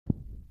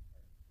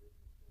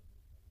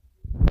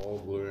all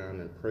glory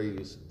honor, and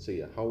praise to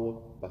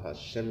YAHAWAH,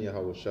 Bahashem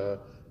YAHAWAH.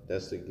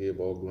 That's to give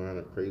all glory honor,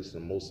 and praise to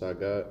the Most High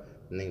God.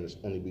 The name is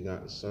only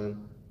begotten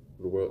Son,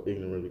 the world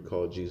ignorantly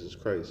called Jesus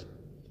Christ.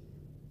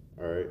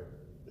 All right.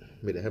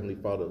 May the Heavenly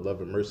Father,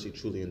 love and mercy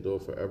truly endure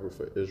forever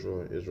for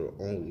Israel and Israel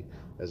only,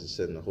 as it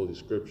said in the Holy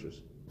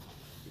Scriptures.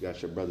 You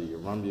got your brother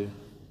Yaramya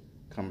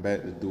come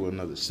back to do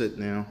another sit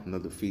down,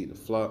 another feed the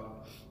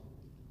flock.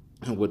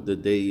 And what the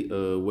day,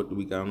 what do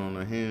we got on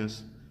our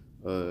hands?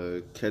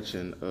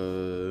 Catching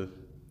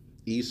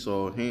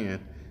Esau's hand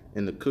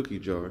in the cookie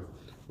jar,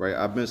 right?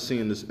 I've been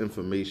seeing this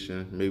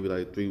information maybe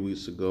like 3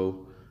 weeks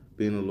ago,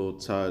 being a little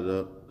tied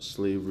up,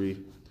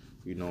 slavery,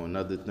 and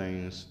other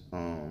things.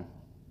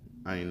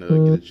 I ain't get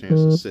a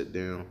chance to sit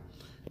down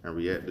and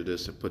react to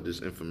this and put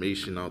this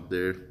information out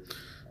there.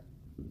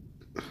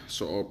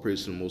 So all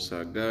praise to the Most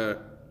High God.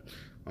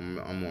 I'm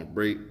on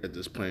break at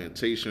this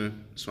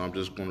plantation, so I'm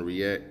just going to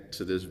react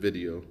to this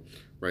video,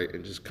 right,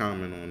 and just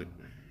comment on it.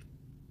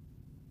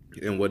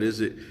 And what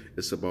is it?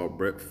 It's about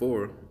Brett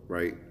Favre,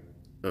 right,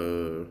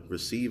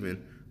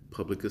 receiving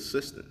public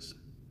assistance,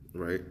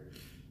 right?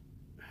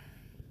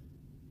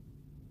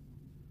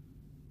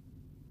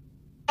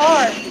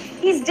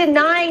 He's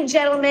denying,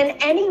 gentlemen,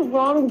 any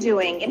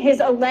wrongdoing in his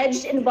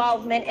alleged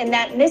involvement in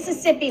that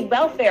Mississippi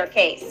welfare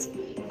case.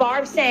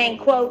 Favre saying,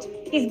 quote,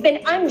 he's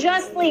been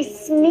unjustly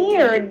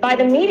smeared by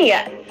the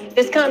media.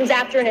 This comes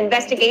after an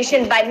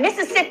investigation by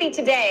Mississippi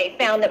Today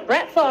found that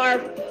Brett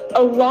Favre,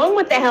 along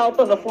with the help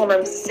of a former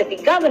Mississippi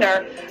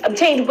governor,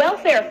 obtained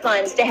welfare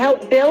funds to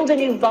help build a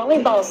new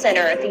volleyball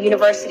center at the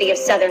University of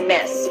Southern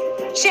Miss.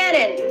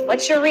 Shannon,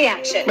 what's your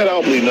reaction? Man, I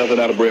don't believe nothing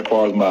out of Brett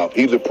Favre's mouth.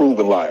 He's a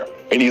proven liar,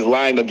 and he's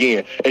lying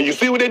again. And you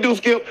see what they do,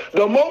 Skip?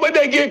 The moment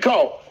they get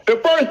caught, the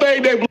first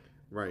thing they...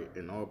 Right,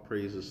 and all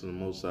praises to the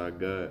Most High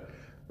God.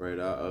 Right,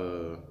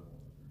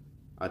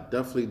 I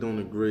definitely don't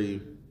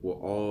agree with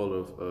all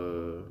of,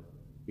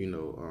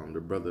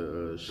 the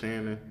brother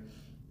Shannon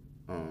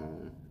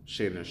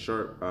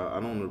Sharp. I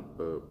don't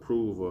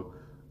approve of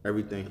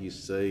everything he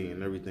say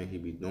and everything he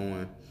be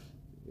doing.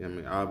 I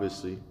mean,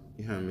 obviously,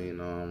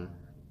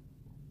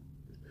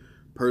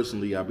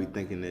 personally, I be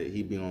thinking that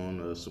he be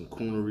on some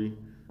coonery,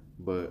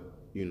 but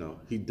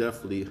he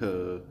definitely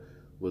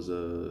was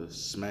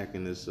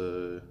smacking this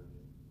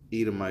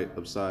Edomite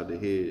upside the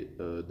head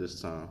this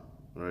time,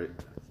 right?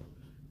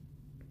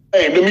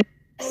 Hey,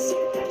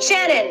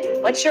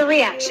 Shannon, what's your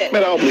reaction?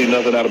 Man, I don't believe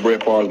nothing out of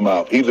Brett Favre's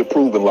mouth. He's a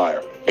proven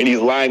liar, and he's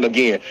lying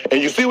again.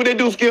 And you see what they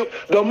do, Skip?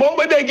 The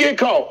moment they get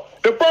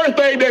caught, the first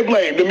thing they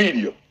blame, the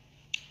media.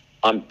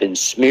 I've been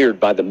smeared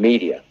by the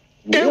media.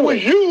 Really? It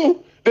was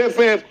you that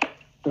says,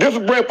 this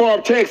is Brett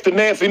Favre text to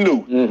Nancy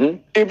New.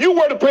 Mm-hmm. If you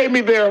were to pay me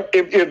there,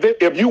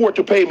 if you were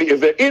to pay me, is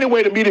there any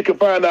way the media can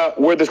find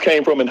out where this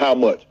came from and how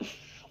much?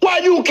 Why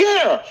you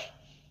care?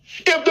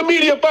 If the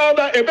media found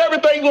out, if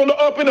everything's on the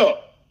up and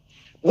up,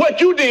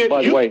 what you did...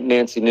 By the way,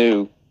 Nancy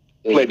New...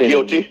 Pled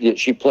guilty?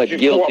 She pled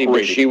guilty,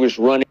 but she was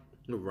running...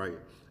 Right.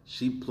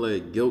 She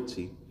pled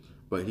guilty,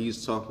 but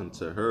he's talking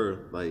to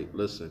her like,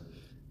 listen,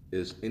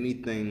 is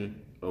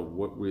anything of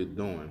what we're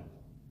doing,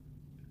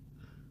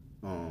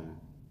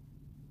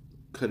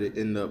 could it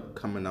end up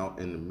coming out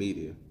in the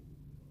media?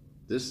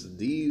 These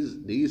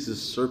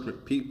is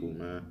serpent people,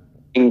 man.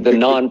 The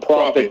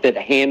nonprofit that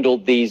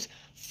handled these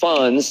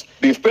funds.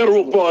 These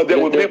federal funds that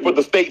were meant for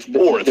the state's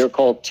poorest. They're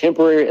called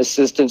temporary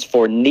assistance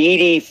for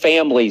needy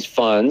families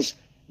funds.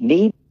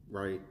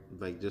 Right,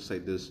 like just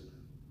like this,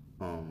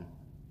 dang,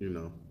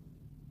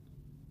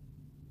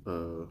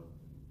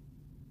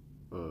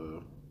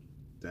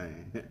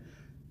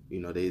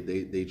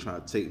 they try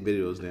to take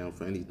videos down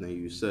for anything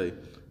you say,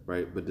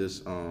 right? But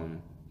this,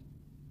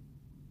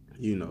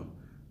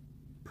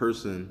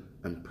 person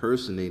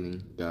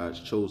impersonating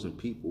God's chosen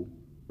people,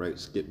 right?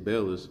 Skip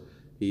Bayless,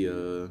 he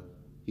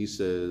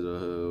says,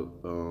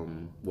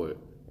 what?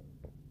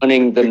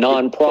 Running the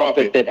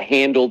nonprofit that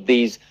handled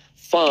these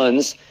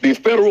funds. These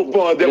federal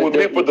funds that were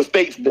meant for the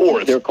state's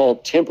poorest. They're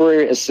called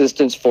temporary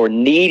assistance for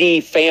needy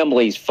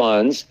families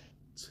funds.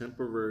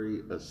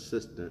 Temporary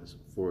assistance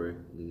for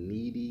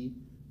needy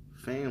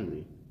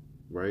family,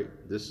 right?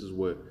 This is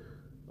what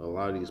a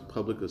lot of these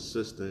public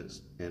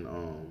assistance and,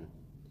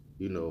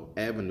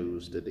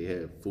 avenues that they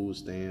have, food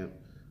stamp,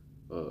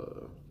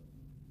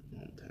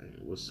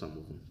 what's some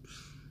of them?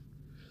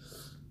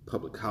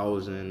 Public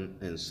housing,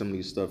 and some of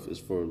these stuff is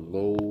for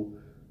low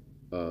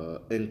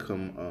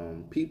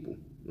income people,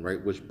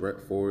 right? Which Brett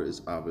Favre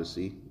is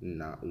obviously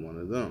not one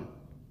of them.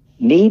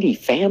 Needy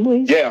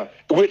families? Yeah,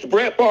 which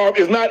Brett Favre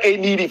is not a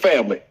needy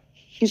family.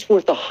 He's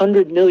worth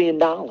 $100 million.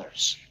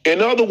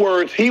 In other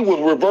words, he was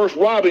reverse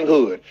Robin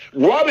Hood.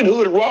 Robin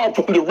Hood robbed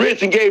from the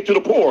rich and gave to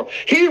the poor.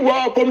 He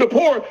robbed from the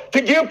poor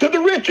to give to the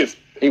richest.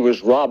 He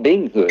was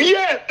robbing Hood.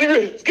 Yeah,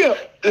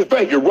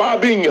 thank you,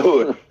 Robin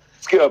Hood.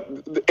 Skip,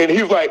 and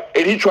he was like,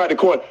 and he tried to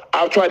call it,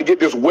 I was trying to get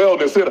this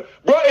wellness center.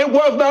 Bro, it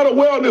was not a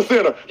wellness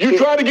center. You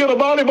tried to get a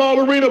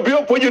volleyball arena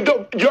built for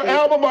your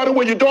alma mater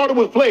where your daughter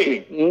was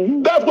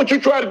playing. That's what you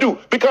tried to do.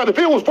 Because if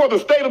it was for the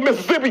state of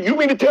Mississippi, you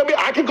mean to tell me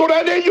I could go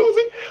down there and use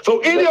it?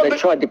 So They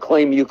tried to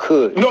claim you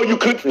could. No, you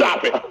couldn't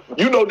stop it.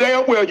 You know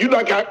damn well,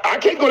 I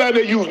can't go down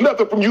there and use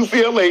nothing from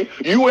UCLA,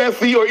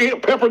 USC, or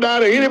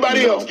Pepperdine, or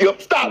anybody else.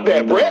 Stop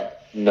that,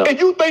 Brett. No. And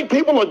you think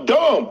people are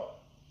dumb.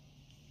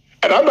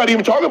 And I'm not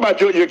even talking about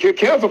your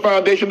cancer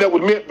foundation that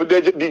was meant for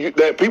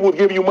that people was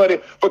giving you money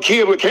for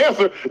kids with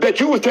cancer, that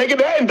you was taking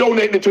that and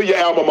donating it to your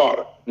alma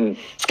mater.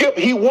 Skip,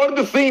 he wanted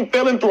to seem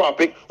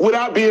philanthropic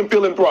without being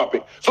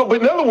philanthropic. So,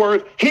 but in other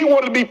words, he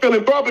wanted to be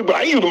philanthropic, but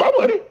I used my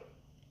money.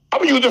 I'm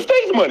going to use the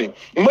state's money.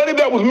 Money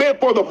that was meant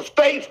for the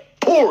state's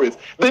poorest,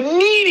 the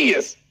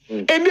neediest.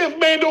 And this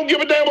man don't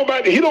give a damn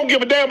about it. He don't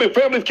give a damn if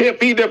families can't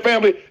feed their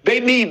family. They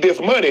need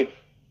this money.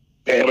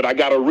 Damn it, I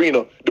got an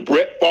arena. The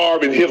Brett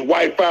Favre and his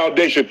wife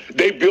foundation,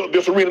 they built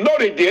this arena. No,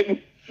 they didn't.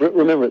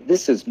 Remember,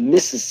 this is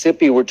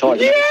Mississippi we're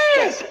talking about.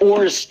 Yes! The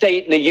poorest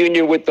state in the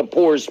union with the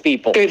poorest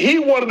people. And he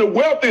one of the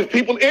wealthiest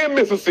people in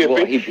Mississippi.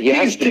 Well, he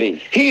has to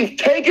be. He's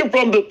taken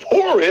from the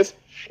poorest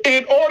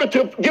in order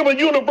to give a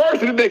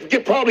university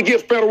that probably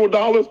gets federal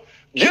dollars,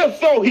 just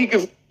so he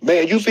can.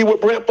 Man, you see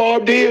what Brett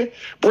Favre did?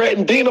 Brett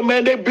and Dina,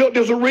 man, they built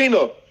this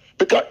arena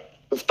because.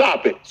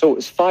 Stop it. So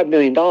it's $5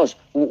 million.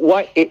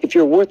 Why, if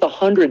you're worth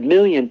 $100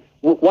 million,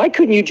 why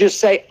couldn't you just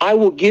say, I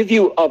will give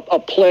you a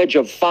pledge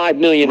of $5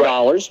 million?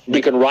 Right.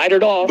 You can write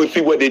it off. But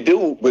see what they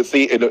do,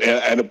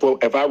 and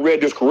if I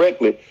read this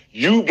correctly,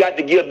 you got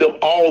to give them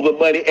all the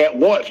money at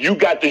once. You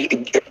got to,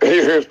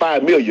 here's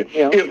 $5 million.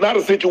 Yeah. It's not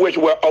a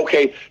situation where,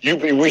 okay,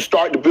 we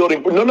start the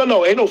building.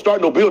 No, ain't no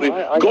start no building.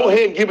 Go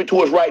ahead and give it to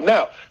us right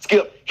now.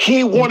 Skip,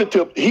 he wanted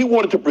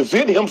to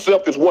present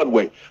himself as one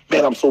way.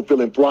 Man, I'm so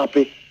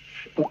philanthropic.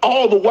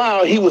 All the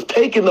while, he was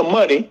taking the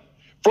money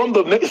from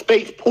the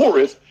state's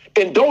poorest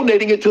and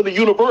donating it to the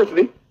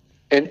university.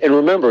 And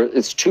remember,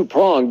 it's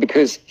two-pronged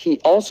because he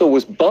also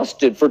was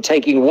busted for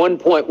taking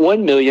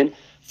 $1.1 million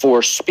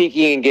for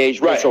speaking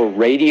engagements or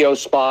radio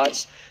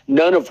spots,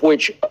 none of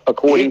which,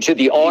 according to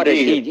the audit,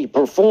 he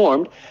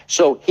performed.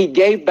 So he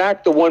gave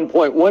back the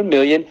 $1.1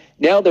 million.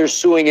 Now they're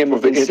suing him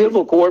in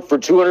civil court for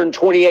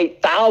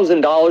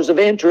 $228,000 of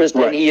interest,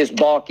 and he is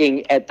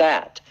balking at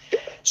that.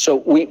 So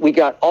we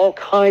got all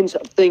kinds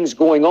of things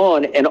going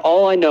on, and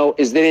all I know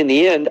is that in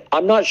the end,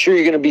 I'm not sure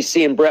you're going to be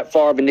seeing Brett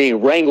Favre in any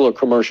Wrangler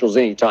commercials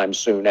anytime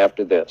soon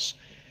after this.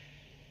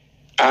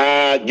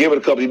 Give it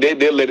a couple.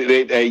 They'll let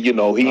it. I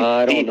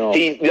don't know.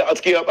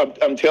 Skip,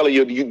 I'm telling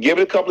you, you give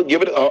it a couple.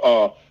 Give it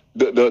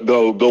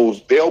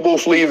those elbow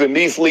sleeves and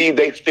knee sleeves.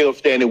 They still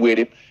standing with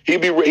him. He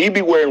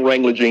be wearing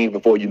Wrangler jeans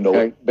before you know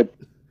it. But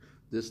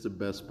this is the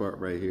best part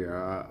right here.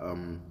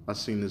 I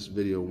seen this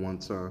video one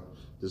time.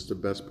 This is the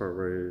best part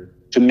right here.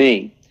 To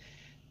me,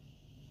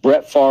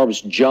 Brett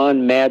Favre's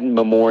John Madden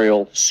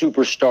Memorial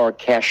superstar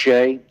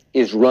cachet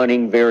is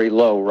running very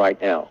low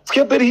right now.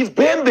 Skip, that he's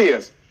been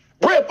this.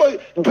 Brett,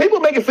 people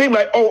make it seem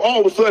like,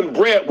 all of a sudden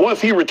Brett, once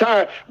he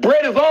retired,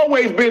 Brett has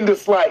always been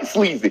this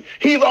sleazy.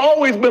 He's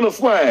always been a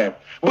slime.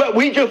 But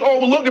we just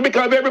overlooked it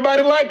because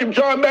everybody liked him.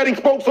 John Madden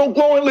spoke so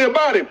glowingly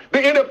about him. The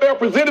NFL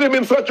presented him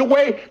in such a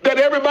way that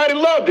everybody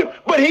loved him.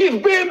 But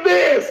he's been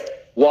this.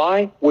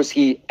 Why was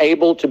he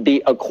able to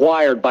be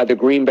acquired by the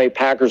Green Bay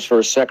Packers for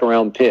a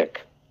second-round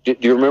pick? Do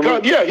you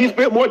remember? Yeah, he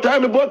spent more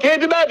time in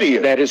Buckhead than I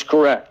did. That is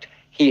correct.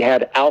 He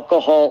had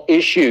alcohol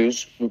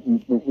issues,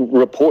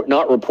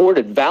 not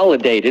reported,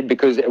 validated,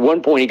 because at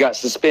one point he got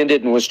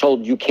suspended and was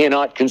told you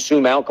cannot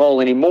consume alcohol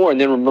anymore.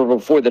 And then remember,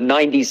 before the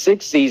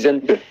 96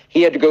 season,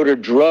 he had to go to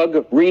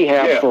drug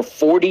rehab for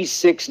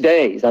 46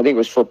 days. I think it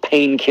was for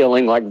pain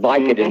killing, like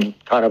Vicodin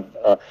kind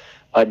of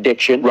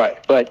addiction. Right.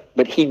 But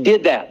he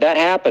did that. That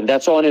happened.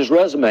 That's on his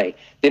resume.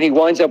 Then he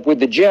winds up with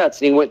the Jets,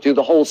 and he went through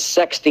the whole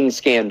sexting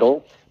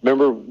scandal.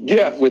 Remember,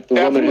 with the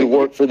woman who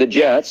worked for the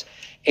Jets.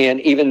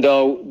 And even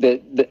though they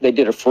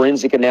did a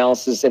forensic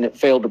analysis and it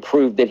failed to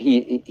prove that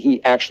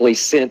he actually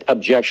sent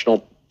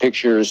objectionable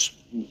pictures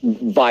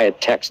via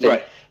texting.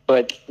 Right.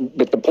 But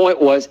the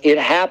point was, it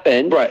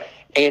happened. Right.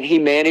 And he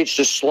managed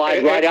to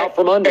slide out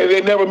from under. And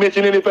they never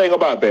mentioned anything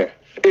about that.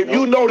 If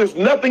you notice,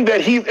 nothing that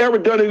he's ever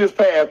done in his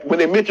past, when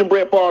they mention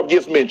Brett Favre,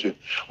 gets mentioned.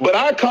 But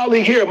our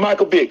colleague here,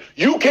 Michael Vick,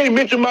 you can't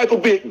mention Michael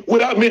Vick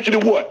without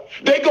mentioning what?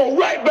 They go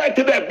right back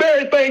to that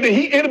very thing that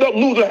he ended up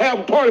losing half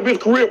a part of his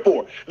career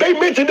for. They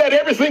mention that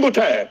every single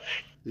time.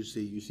 You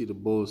see the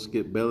Bulls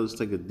Skip Bayless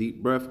take a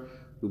deep breath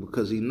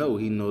because he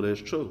know that's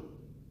true.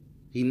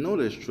 He know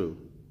that's true.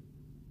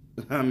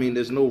 I mean,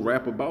 there's no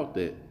rap about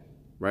that,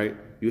 right?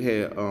 You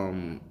had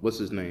what's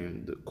his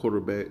name, the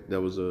quarterback that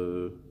was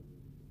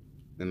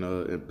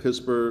in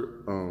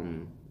Pittsburgh,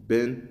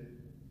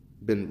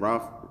 Ben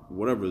Roth,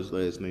 whatever his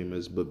last name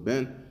is, but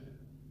Ben,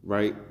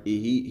 right?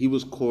 He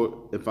was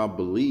caught, if I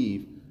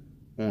believe,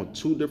 on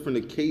 2 different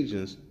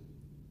occasions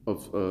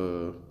of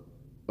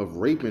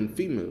raping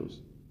females,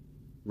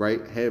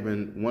 right?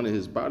 Having one of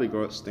his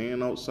bodyguards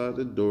stand outside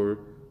the door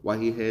while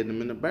he had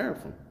them in the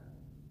bathroom.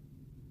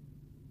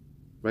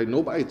 right?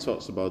 Nobody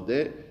talks about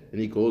that, and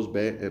he goes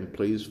back and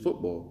plays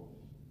football,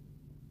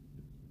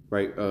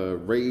 right?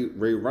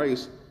 Ray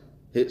Rice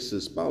hits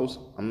his spouse.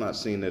 I'm not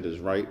saying that is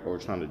right or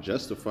trying to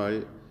justify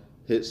it.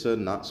 Hits her,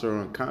 knocks her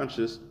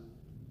unconscious,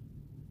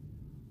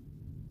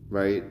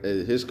 right?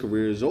 And his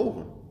career is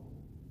over.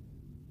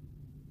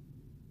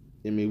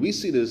 I mean, we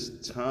see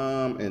this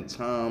time and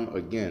time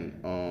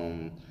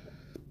again.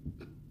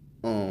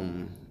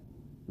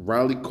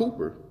 Riley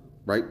Cooper,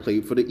 right,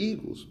 played for the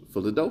Eagles,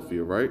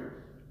 Philadelphia, right?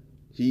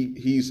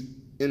 He's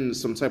in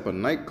some type of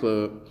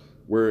nightclub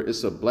where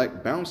it's a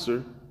black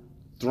bouncer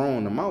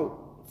throwing him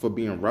out for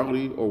being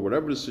rowdy or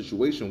whatever the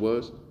situation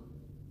was,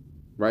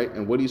 right?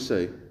 And what he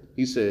say?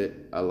 He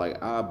said,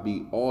 I'll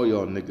beat all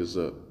y'all niggas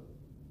up.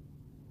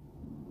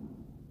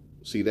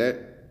 See that?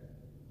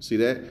 See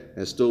that?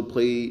 And still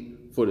played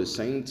for the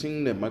same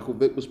team that Michael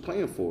Vick was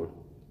playing for.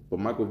 But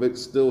Michael Vick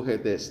still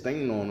had that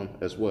stain on him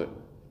as what?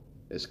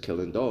 As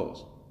killing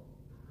dogs,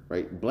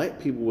 right? Black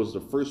people was the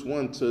first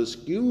one to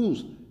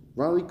excuse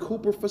Riley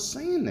Cooper for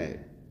saying that,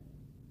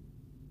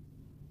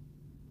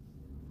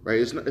 right?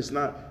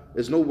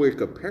 It's nowhere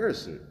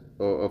comparison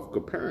of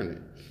comparing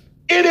it.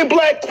 Any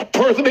black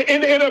person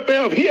in the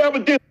NFL, if he ever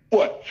did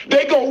what?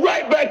 They go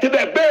right back to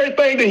that very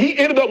thing that he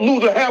ended up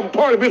losing half a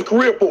part of his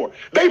career for.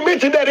 They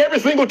mention that every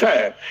single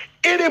time.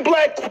 Any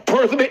black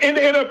person in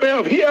the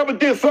NFL, if he ever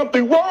did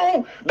something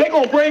wrong, they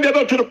gonna bring that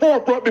up to the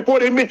forefront before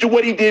they mention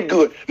what he did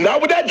good.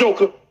 Not with that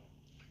joker,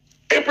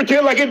 and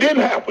pretend like it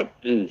didn't happen.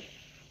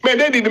 Man,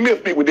 they need to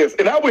miss me with this.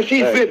 And I wish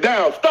he'd sit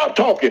down, stop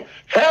talking,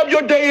 have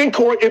your day in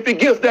court. If it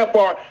gets that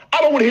far,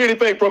 I don't want to hear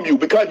anything from you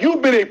because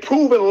you've been a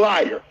proven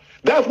liar.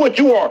 That's what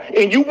you are.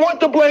 And you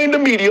want to blame the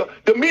media.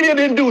 The media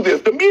didn't do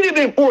this. The media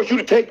didn't force you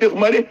to take this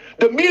money.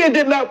 The media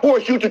did not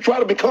force you to try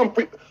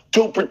to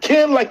to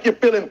pretend like you're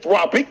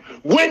philanthropic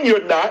when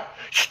you're not.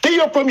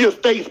 Steal from your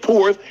state's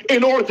poor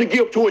in order to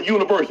give to a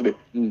university.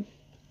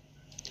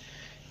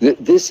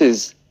 This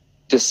is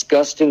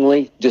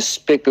disgustingly,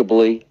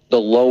 despicably the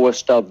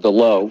lowest of the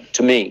low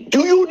to me.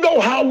 Do you know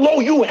how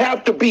low you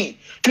have to be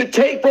to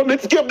take from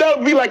this gift? That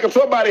would be like if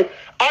somebody,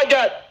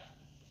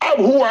 I'm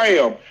who I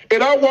am,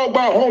 and I walk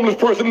by a homeless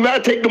person and I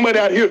take the money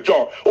out of his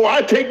jar, or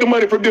I take the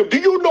money from them. Do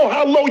you know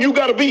how low you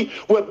got to be?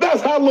 Well,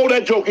 that's how low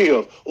that joke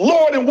is.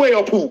 Lord and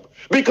whale poop,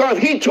 because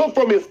he took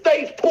from his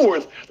state's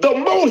poorest, the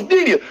most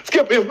needy.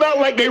 Skip, it's not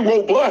like they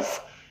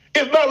robust.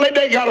 It's not like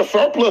they got a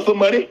surplus of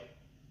money.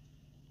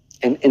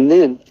 And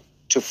then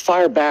to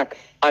fire back,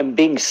 I'm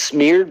being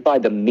smeared by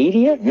the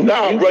media?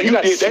 Nah, bro, you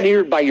got did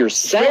smeared by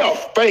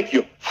yourself. Thank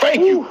you.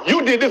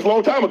 You did this a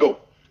long time ago.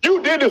 You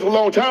did this a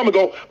long time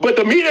ago, but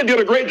the media did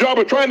a great job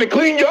of trying to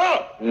clean you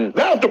up.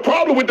 That's the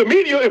problem with the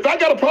media. If I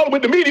got a problem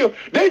with the media,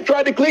 they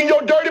tried to clean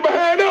your dirty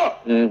behind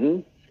up.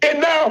 And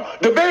now,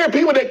 the very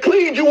people that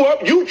cleaned you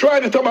up, you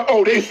trying to tell me,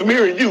 oh, they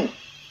smearing you.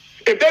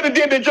 If they'd have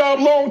did their job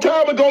a long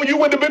time ago, you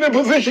wouldn't have been in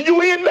the position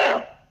you in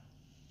now.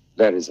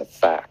 That is a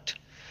fact.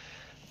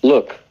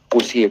 Look,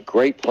 was he a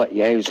great player?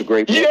 Yeah, he was a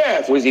great player.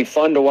 Yes. Was he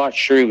fun to watch?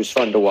 Sure, he was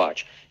fun to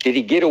watch. Did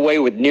he get away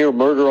with near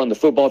murder on the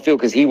football field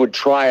because he would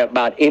try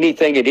about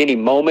anything at any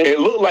moment? It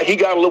looked like he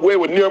got away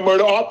with near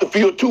murder off the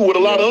field, too, with a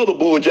lot of other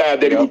bull jive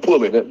that he was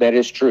pulling. That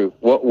is true.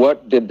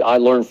 What did I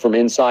learn from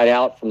Inside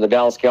Out from the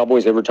Dallas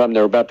Cowboys every time they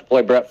were about to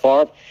play Brett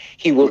Favre?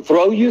 He will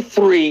throw you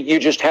three. You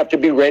just have to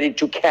be ready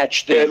to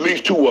catch them. At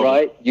least two of them.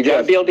 Right? You got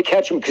to be able to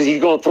catch them because he's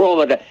going to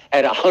throw them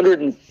at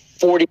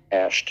 140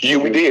 dashed. Yeah,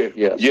 we did.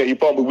 Yes. Yeah, he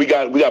fumbled. We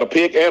got a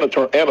pick and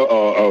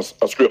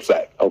a strip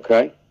sack.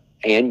 Okay.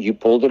 And you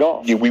pulled it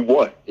off. Yeah, we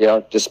won.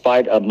 Yeah,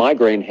 despite a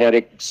migraine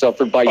headache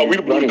suffered by you. We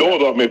blew the doors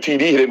off him if TD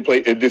didn't play.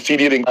 If the TD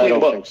didn't clean him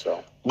up. I don't think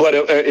so. But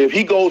if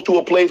he goes to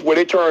a place where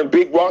they turn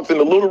big rocks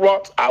into little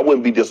rocks, I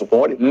wouldn't be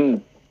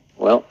disappointed.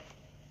 Well,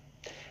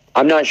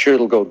 I'm not sure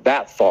it'll go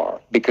that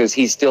far because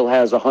he still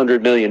has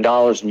 $100 million,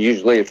 and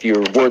usually if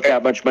you're worth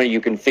that much money,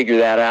 you can figure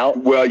that out.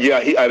 Well,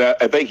 yeah,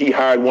 I think he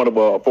hired one of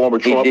a former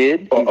Trump. He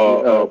did?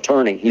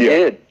 Attorney. He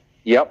did.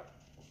 Yep.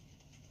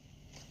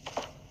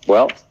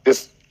 Well.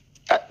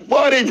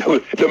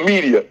 The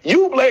media.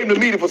 You blame the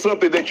media for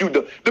something that you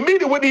do. The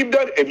media wouldn't even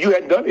done it. If you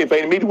hadn't done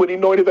anything, the media wouldn't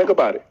even know anything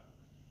about it.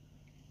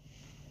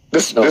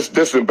 This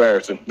is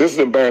embarrassing. This is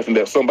embarrassing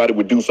that somebody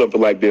would do something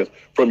like this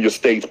from your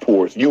state's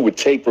poorest. You would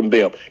take from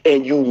them,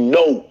 and you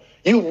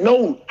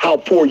know how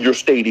poor your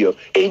state is,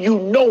 and you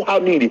know how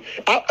needy.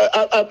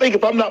 I think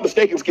if I'm not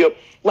mistaken, Skip,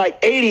 like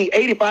 80,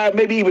 85,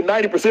 maybe even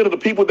 90% of the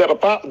people that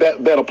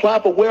apply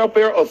for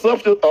welfare or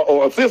substance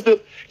or assistance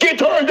get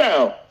turned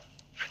down.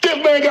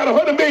 This man got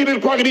 $100 million in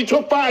his pocket. He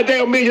took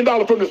 $5 million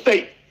from the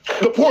state,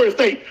 the poorest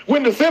state,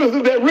 when the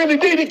citizens that really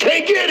need it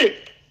can't get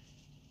it.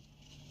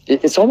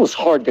 It's almost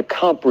hard to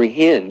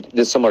comprehend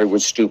that somebody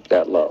would stoop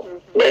that low.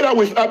 Man,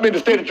 I've been to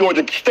state of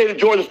Georgia, state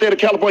of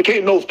California,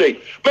 can't no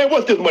state. Man,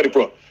 what's this money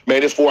from?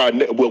 Man, it's for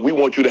we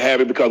want you to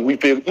have it because we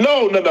feel,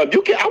 no,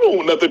 you can't, I don't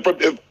want nothing from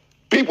this.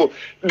 People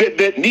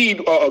that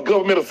need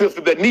government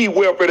assistance, that need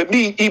welfare, that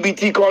need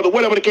EBT cards, or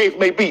whatever the case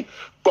may be,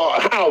 for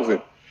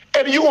housing.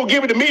 And you gonna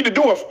give it to me to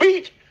do a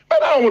speech? Man,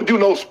 I don't want to do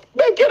no,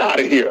 man, get out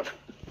of here.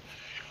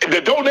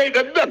 To donate,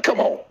 come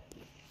on.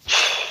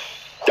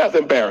 That's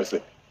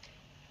embarrassing.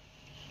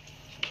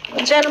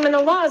 Gentlemen,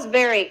 the law is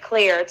very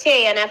clear.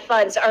 TANF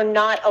funds are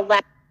not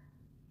allowed.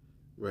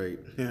 Right.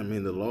 Yeah, I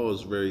mean, the law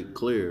is very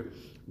clear,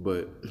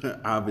 but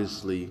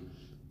obviously,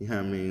 yeah,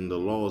 I mean, the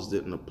laws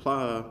didn't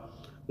apply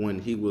when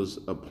he was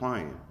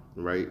applying,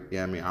 right?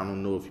 Yeah, I mean, I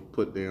don't know if you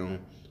put down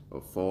a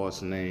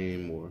false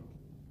name or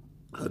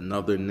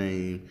another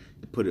name,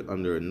 you put it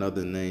under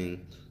another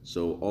name.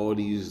 So all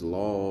these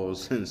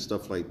laws and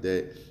stuff like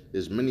that,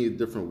 there's many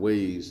different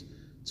ways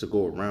to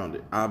go around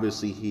it.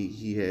 Obviously,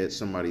 he had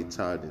somebody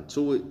tied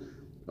into it.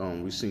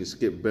 We seen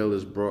Skip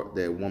Bayless brought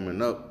that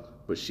woman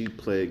up, but she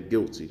pled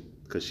guilty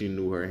because she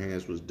knew her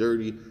hands was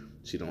dirty.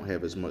 She don't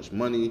have as much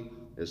money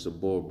as the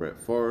boy Brett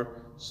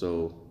Favre.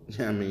 So,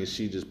 yeah, I mean,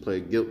 she just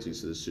pled guilty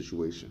to the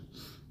situation.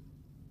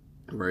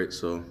 Right,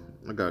 so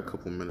I got a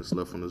couple minutes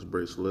left on this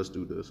break, so let's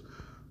do this.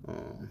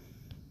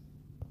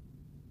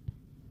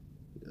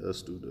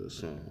 Let's do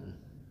this.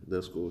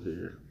 Let's go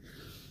here.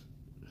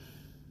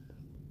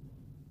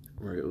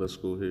 Right, let's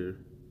go here.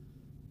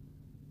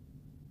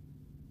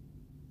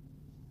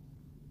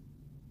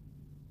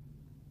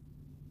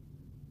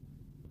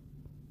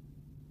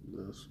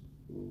 Let's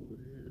go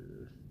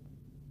here.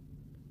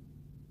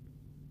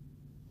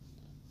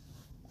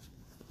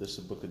 This is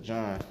the book of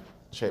John,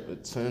 chapter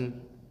 10,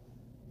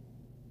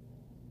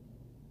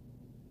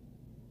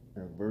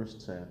 and verse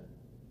 10.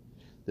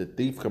 The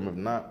thief cometh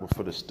not but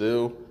for to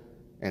steal,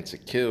 and to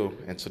kill,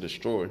 and to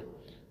destroy.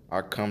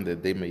 I come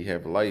that they may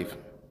have life,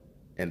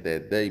 and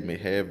that they may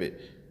have it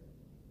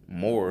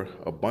more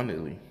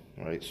abundantly.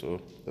 Right?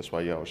 So that's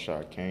why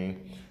YAHAWAH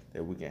came,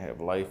 that we can have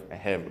life and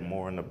have it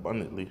more and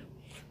abundantly.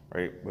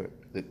 Right? But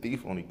the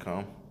thief only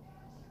come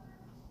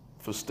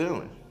for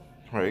stealing.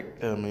 Right?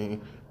 I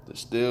mean, to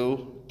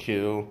steal,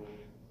 kill,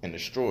 and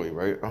destroy.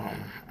 Right?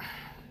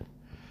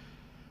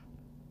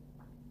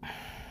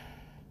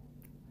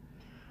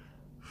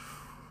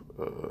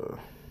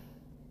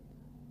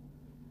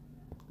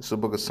 It's the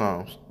book of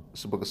Psalms.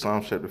 It's the book of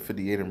Psalms, chapter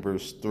 58 and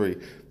verse 3.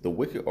 The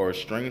wicked are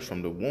estranged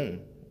from the womb,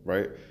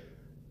 right?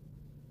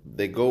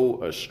 They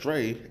go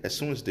astray as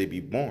soon as they be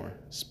born,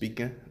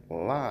 speaking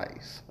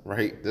lies,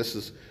 right? This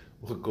is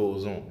what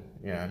goes on.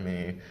 I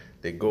mean,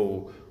 they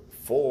go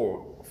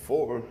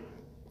forward,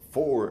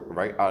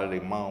 right, out of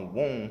their mom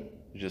womb,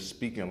 just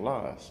speaking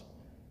lies,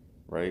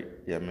 right?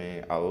 I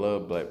mean, I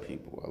love black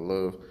people. I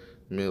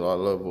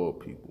love all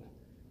people.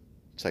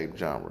 Type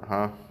genre,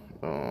 huh?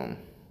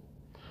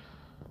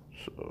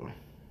 So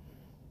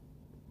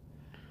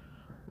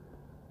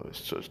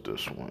let's touch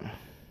this one.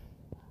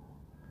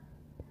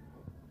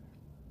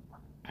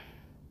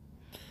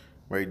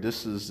 Right,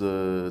 this is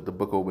the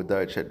book of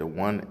Obadiah, chapter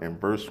 1 and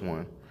verse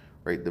 1.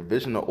 Right, the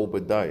vision of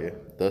Obadiah,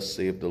 thus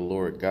saith the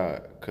Lord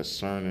God,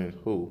 concerning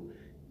who?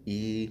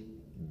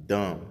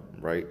 Edom,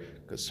 right?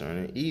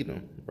 Concerning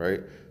Edom,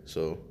 right?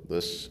 So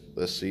let's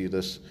see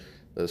this.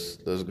 Let's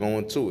go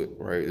into it,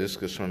 right? This is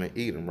concerning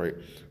Edom, right?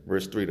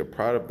 Verse 3, the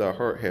pride of thy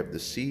heart hath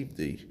deceived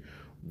thee,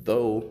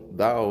 though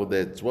thou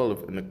that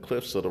dwelleth in the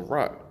cliffs of the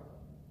rock,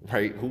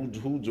 right? Who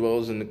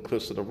dwells in the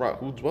cliffs of the rock?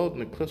 Who dwelled in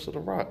the cliffs of the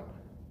rock?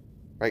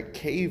 Right?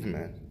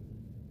 Cavemen,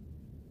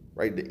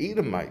 right? The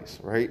Edomites,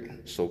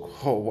 right?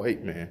 So-called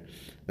white man.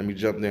 Let me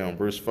jump down,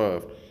 verse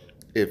 5.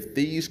 If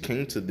thieves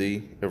came to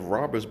thee, if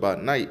robbers by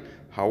night,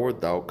 how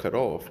art thou cut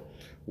off?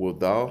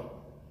 Wilt thou,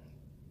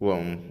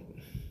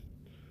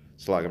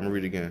 it's like, I'm going to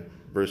read again.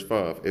 Verse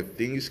 5. If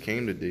thieves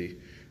came to thee,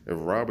 if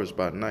robbers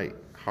by night,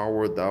 how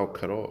art thou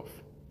cut off?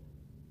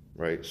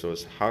 Right? So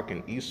it's how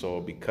can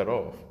Esau be cut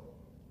off?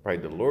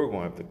 Right? The Lord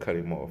going to have to cut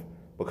him off.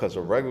 Because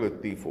a regular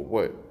thief would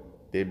what?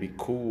 They'd be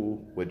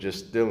cool with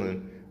just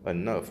stealing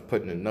enough,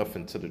 putting enough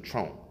into the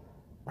trunk.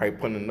 Right?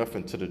 Putting enough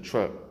into the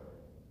truck.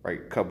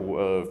 Right? Couple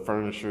of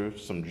furniture,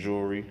 some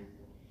jewelry.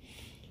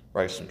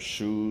 Right? Some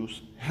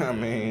shoes. I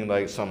mean,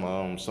 like some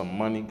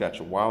money. Got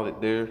your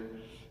wallet there.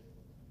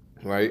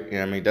 Right?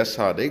 I mean, that's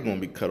how they gonna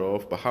be cut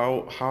off. But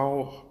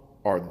how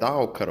are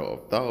thou cut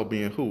off? Thou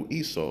being who?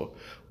 Esau.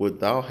 Would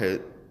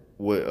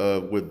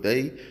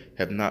they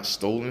have not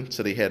stolen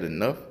till they had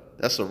enough?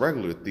 That's a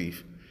regular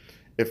thief.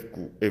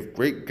 If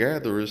grape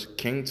gatherers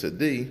came to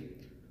thee,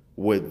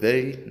 would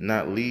they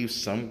not leave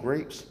some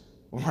grapes?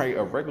 Right?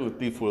 A regular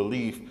thief will at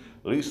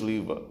least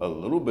leave a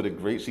little bit of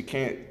grapes. He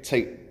can't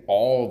take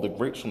all the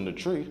grapes from the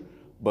tree.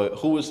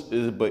 But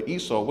but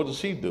Esau, what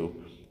does he do?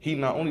 He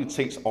not only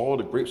takes all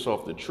the grapes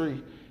off the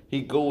tree,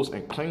 he goes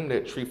and claims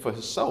that tree for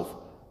himself.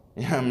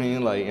 You know what I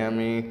mean? Like, I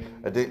mean,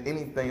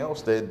 anything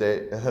else that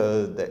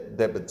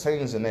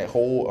pertains in that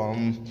whole,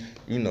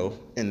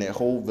 in that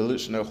whole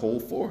village, in that whole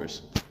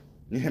forest.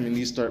 You know what I mean?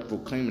 He start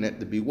proclaiming that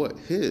to be what?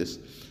 His.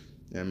 You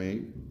know what I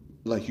mean?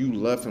 Like you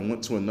left and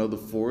went to another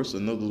forest,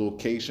 another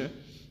location.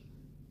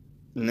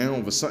 Now all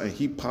of a sudden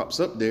he pops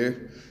up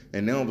there,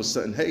 and now all of a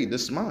sudden, hey,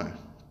 this is mine.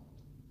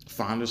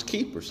 Finders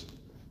keepers.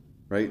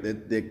 Right,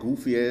 that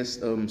goofy ass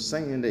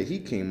saying that he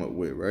came up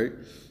with, right?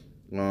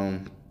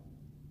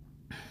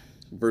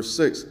 Verse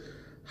 6,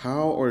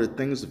 how are the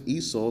things of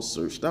Esau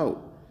searched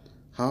out?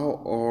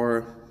 How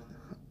are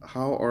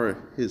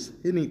his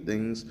hidden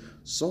things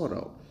sought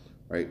out?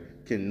 right?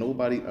 Can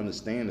nobody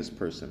understand this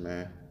person,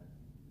 man?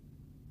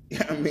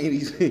 Yeah, I mean,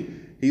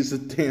 he's a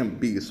damn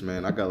beast,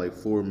 man. I got like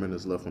 4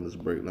 minutes left on this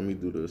break. Let me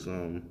do this.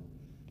 Damn.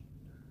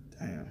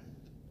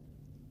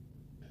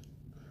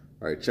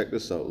 All right, check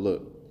this out.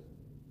 Look,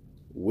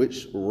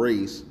 which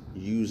race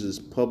uses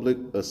public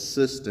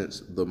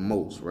assistance the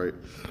most, right?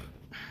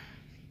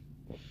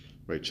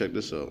 Right, check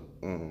this out.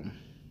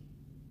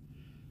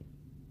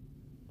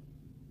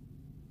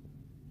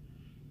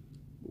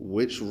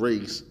 Which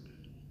race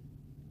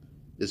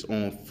is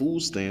on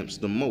food stamps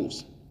the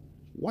most?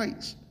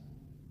 Whites.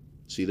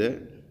 See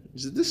that?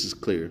 This is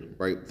clear,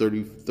 right?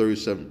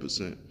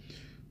 37%.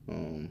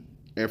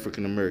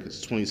 African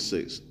Americans,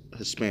 26.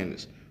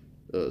 Hispanics,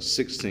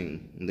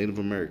 16. Native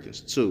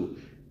Americans, 2.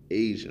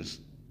 Asians,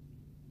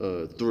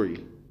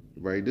 3.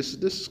 Right? This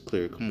is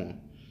clear. Come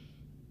on.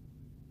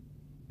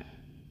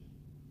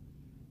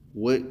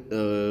 What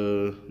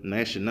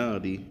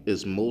nationality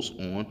is most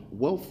on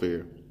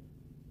welfare?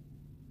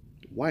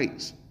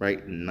 Whites,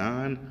 right?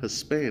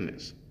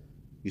 Non-Hispanics.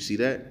 You see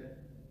that?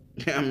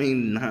 I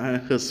mean,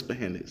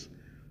 non-Hispanics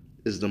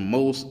is the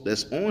most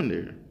that's on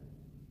there.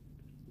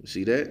 You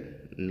see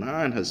that?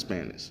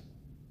 Non-Hispanics.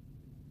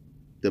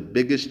 The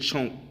biggest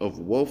chunk of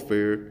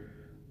welfare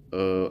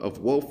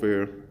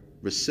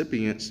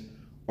recipients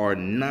are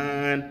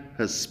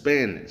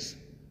non-Hispanics,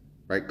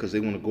 right? Because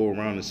they want to go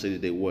around and say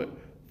that they what?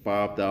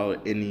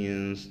 $5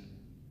 Indians,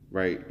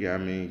 right? Yeah, I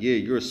mean, yeah,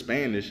 you're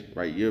Spanish,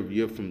 right? You're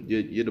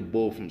the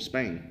bull from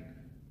Spain.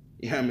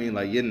 Yeah, I mean,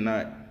 like you're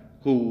not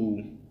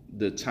who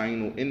the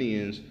Taino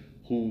Indians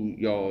who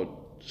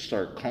y'all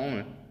start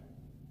calling,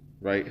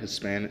 right?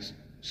 Hispanics.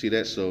 See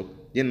that? So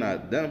you're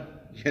not them.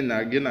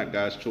 You're not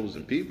God's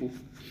chosen people,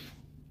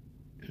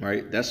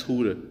 right? That's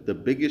who the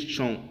biggest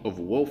chunk of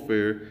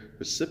welfare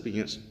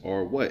recipients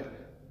are. What?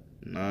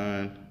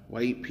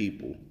 Non-white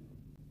people.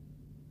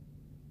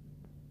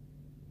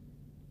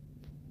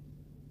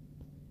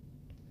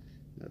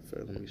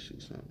 Let me see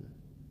something.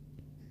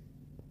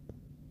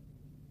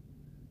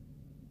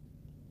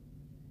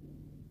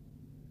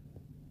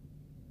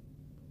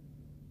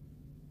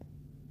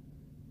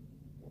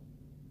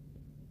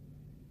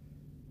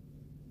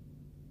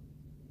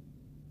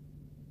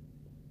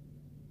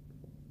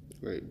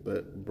 Right,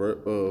 but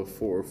Brett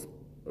Forth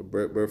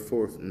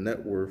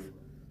net worth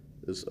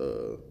is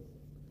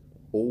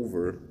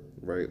over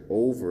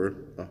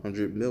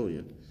 100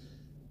 million.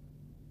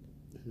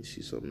 Let me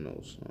see something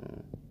else.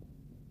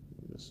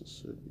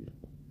 Mississippi.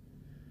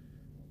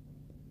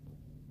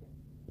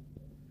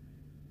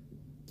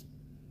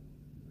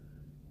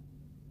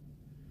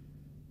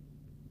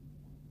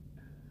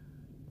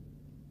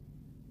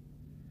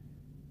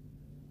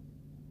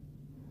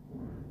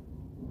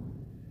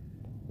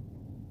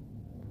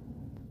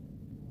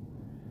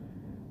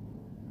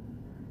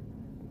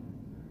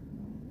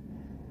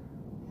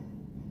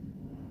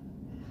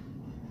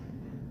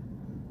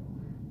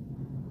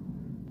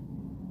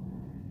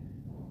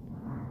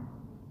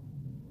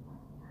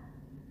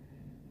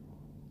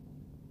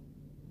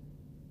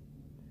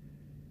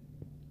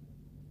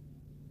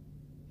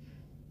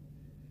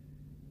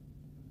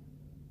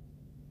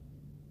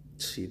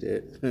 See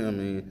that? I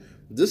mean,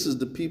 this is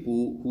the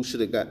people who should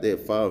have got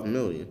that 5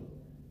 million,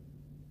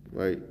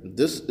 right?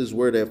 This is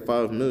where that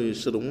 5 million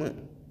should have went.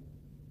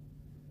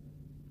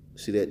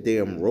 See that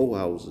damn row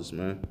houses,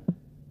 man.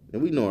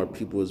 And we know our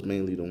people is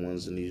mainly the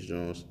ones in these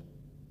joints.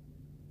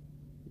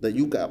 That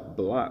you got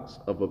blocks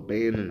of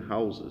abandoned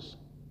houses.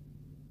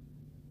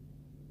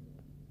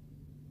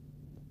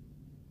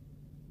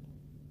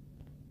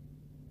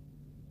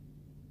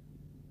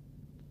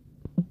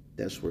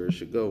 That's where it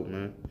should go,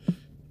 man.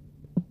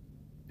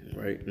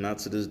 Right? Not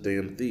to this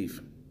damn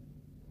thief.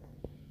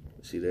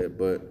 See that?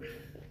 But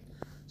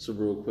it's a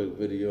real quick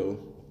video.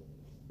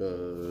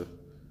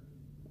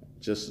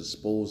 Just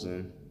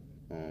exposing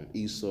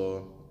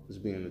Esau as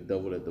being the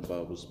devil that the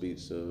Bible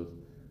speaks of.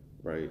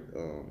 Right?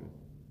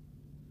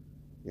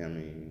 Yeah, I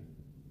mean,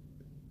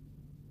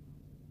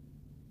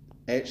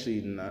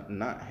 actually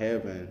not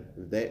having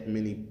that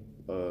many,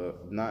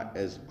 not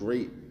as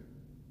great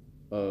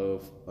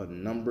of a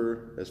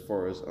number as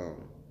far as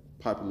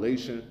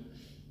population,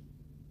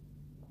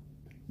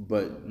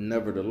 but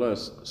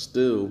nevertheless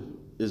still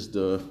is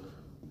the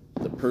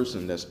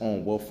person that's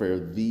on welfare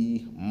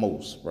the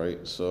most,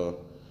 right?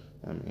 So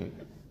I mean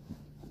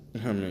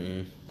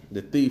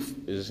the thief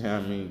is,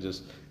 I mean,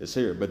 just is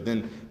here, but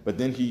then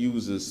he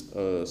uses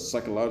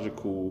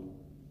psychological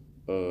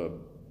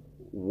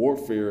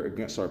warfare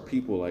against our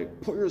people,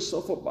 like pull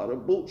yourself up by the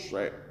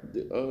bootstrap,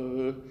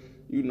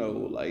 you know,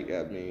 like,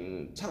 I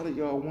mean, tired of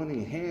y'all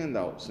wanting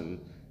handouts and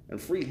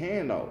free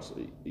handouts.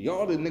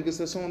 Y'all the niggas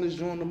that's on this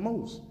joint the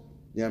most.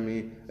 Yeah, I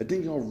mean, I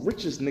think y'all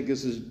richest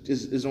niggas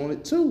is on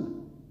it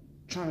too,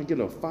 trying to get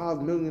a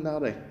 $5 million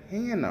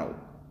handout.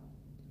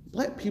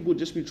 Black people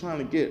just be trying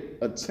to get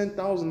a $10,000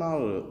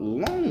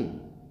 loan.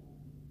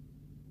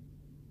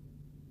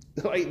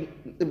 Like,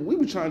 if we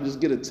were trying to just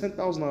get a $10,000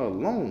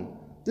 loan,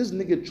 this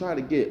nigga tried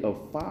to get a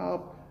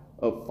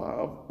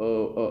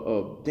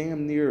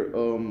damn near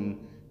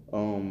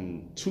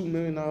 $2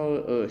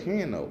 million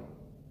handout,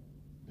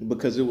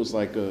 because it was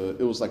like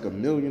a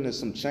million and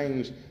some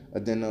change,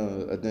 and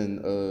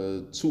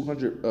then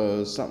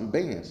 200 something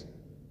bands,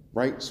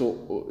 right?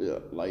 So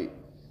like,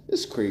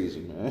 it's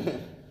crazy,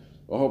 man.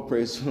 All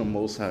praise to the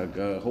Most High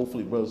God.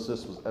 Hopefully, brothers and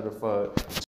sisters was edified.